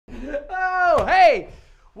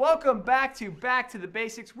Welcome back to the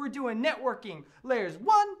Basics. We're doing networking layers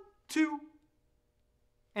 1, 2,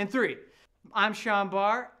 and 3. I'm Sean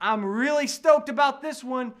Barr. I'm really stoked about this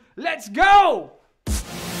one. Let's go!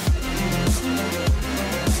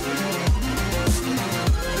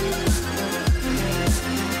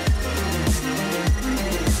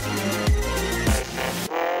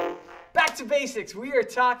 Back to basics. We are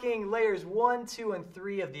talking layers 1, 2, and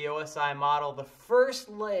 3 of the OSI model. The first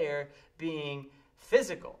layer being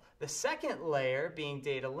physical, the second layer being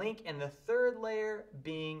data link, and the third layer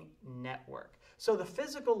being network. So the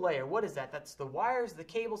physical layer, what is that? That's the wires, the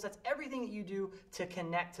cables, that's everything that you do to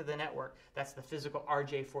connect to the network. That's the physical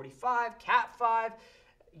RJ45, Cat5,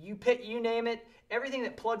 you name it, everything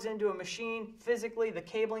that plugs into a machine physically, the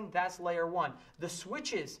cabling, that's layer 1. The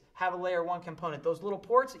switches have a layer 1 component. Those little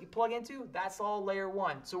ports that you plug into, that's all layer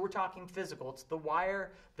 1. So we're talking physical. It's the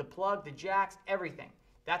wire, the plug, the jacks, everything.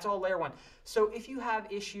 That's all layer 1. So if you have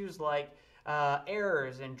issues like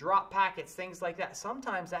errors and drop packets, things like that,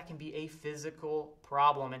 sometimes that can be a physical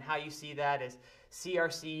problem. And how you see that is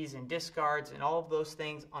CRCs and discards and all of those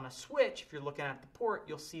things on a switch. If you're looking at the port,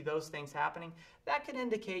 you'll see those things happening. That could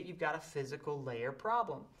indicate you've got a physical layer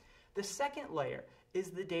problem. The second layer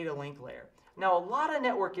is the data link layer. Now, a lot of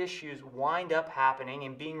network issues wind up happening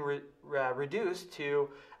and being reduced to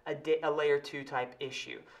a layer 2 type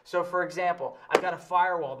issue. So for example, I've got a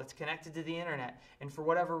firewall that's connected to the internet, and for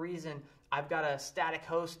whatever reason, I've got a static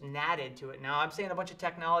host NATed to it. Now, I'm saying a bunch of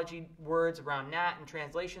technology words around NAT and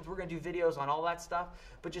translations. We're going to do videos on all that stuff,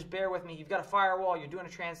 but just bear with me. You've got a firewall, you're doing a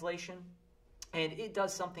translation, and it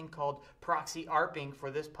does something called proxy ARPing for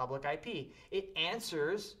this public IP. It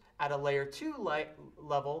answers at a layer 2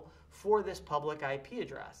 level for this public IP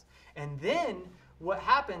address. And then what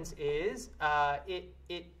happens is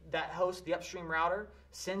that host, the upstream router,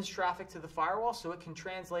 sends traffic to the firewall so it can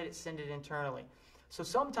translate it, send it internally. So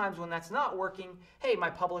sometimes when that's not working, hey, my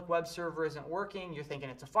public web server isn't working, you're thinking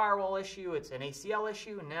it's a firewall issue, it's an ACL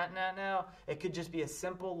issue, no. It could just be a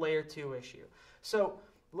simple layer 2 issue. So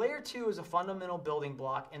layer 2 is a fundamental building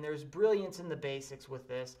block, and there's brilliance in the basics with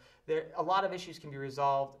this. A lot of issues can be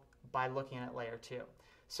resolved by looking at layer 2.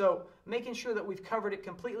 So making sure that we've covered it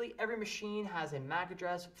completely. Every machine has a MAC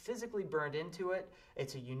address physically burned into it.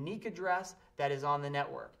 It's a unique address that is on the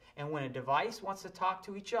network. And when a device wants to talk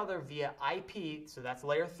to each other via IP, so that's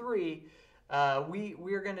layer 3,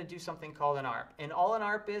 we're going to do something called an ARP. And all an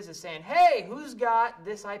ARP is saying, hey, who's got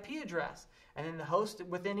this IP address? And then the host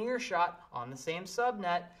within earshot on the same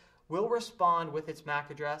subnet will respond with its MAC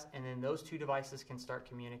address, and then those two devices can start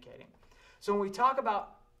communicating. So when we talk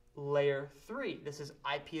about layer 3, this is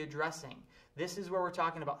IP addressing. This is where we're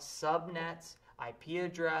talking about subnets, IP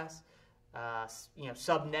address,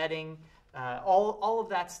 subnetting, all of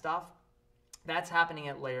that stuff. That's happening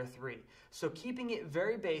at layer 3. So keeping it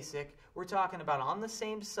very basic, we're talking about on the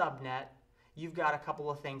same subnet, you've got a couple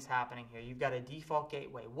of things happening here. You've got a default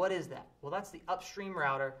gateway. What is that? Well, that's the upstream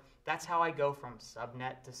router. That's how I go from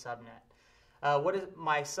subnet to subnet. What is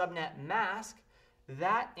my subnet mask?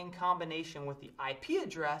 That, in combination with the IP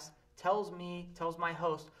address, tells my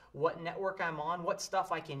host what network I'm on, what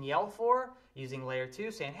stuff I can yell for using layer 2,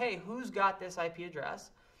 saying, hey, who's got this IP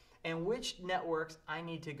address, and which networks I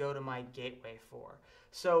need to go to my gateway for.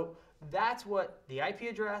 So that's what the IP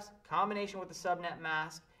address, combination with the subnet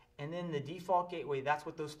mask, and then the default gateway, that's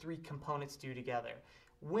what those 3 components do together.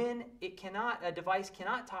 When a device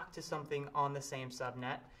cannot talk to something on the same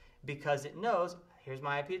subnet because it knows, here's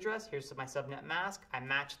my IP address, here's my subnet mask, I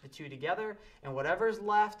match the 2 together, and whatever's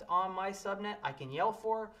left on my subnet I can yell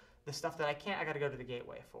for. The stuff that I can't, I got to go to the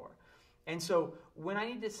gateway for. And so when I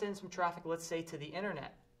need to send some traffic, let's say to the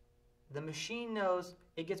internet, the machine knows,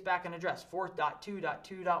 it gets back an address,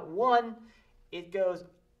 4.2.2.1, it goes,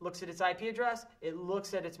 looks at its IP address, it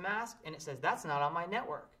looks at its mask, and it says, that's not on my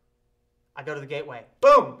network. I go to the gateway.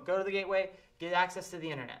 Boom! Go to the gateway, get access to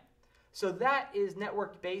the internet. So that is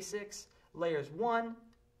network basics. Layers 1,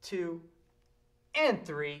 2, and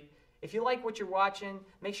 3. If you like what you're watching,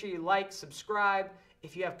 make sure you like, subscribe.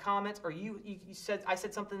 If you have comments, or I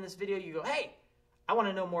said something in this video, you go, hey, I want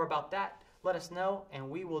to know more about that. Let us know, and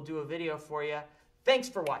we will do a video for you. Thanks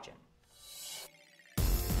for watching.